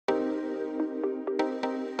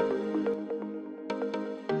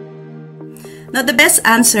Now, the best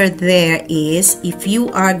answer there is, if you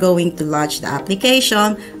are going to lodge the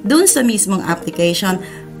application, dun sa mismong application,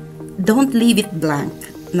 don't leave it blank.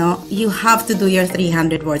 No, you have to do your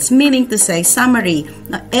 300 words, meaning to say summary.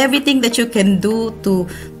 Now, everything that you can do to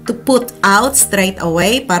put out straight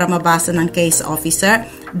away para mabasa ng case officer,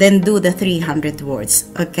 then do the 300 words.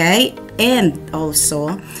 Okay? And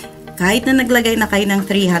also, kahit na naglagay na kayo ng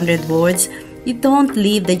 300 words, you don't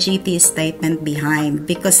leave the GTE statement behind,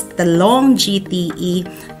 because the long GTE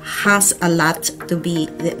has a lot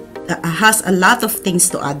of things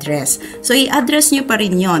to address. So, i-address nyo pa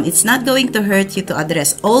rin yun. It's not going to hurt you to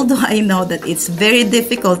address. Although I know that it's very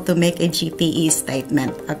difficult to make a GTE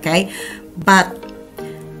statement, okay? But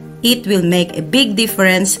it will make a big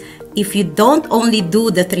difference if you don't only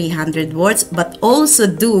do the 300 words, but also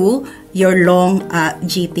do your long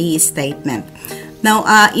GTE statement. Now,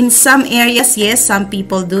 in some areas, yes, some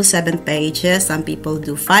people do 7 pages, some people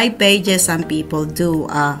do 5 pages, some people do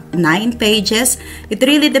 9 pages. It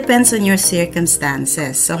really depends on your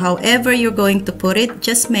circumstances. So, however you're going to put it,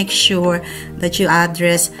 just make sure that you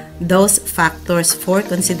address those factors for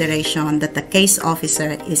consideration that the case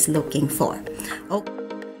officer is looking for. Okay.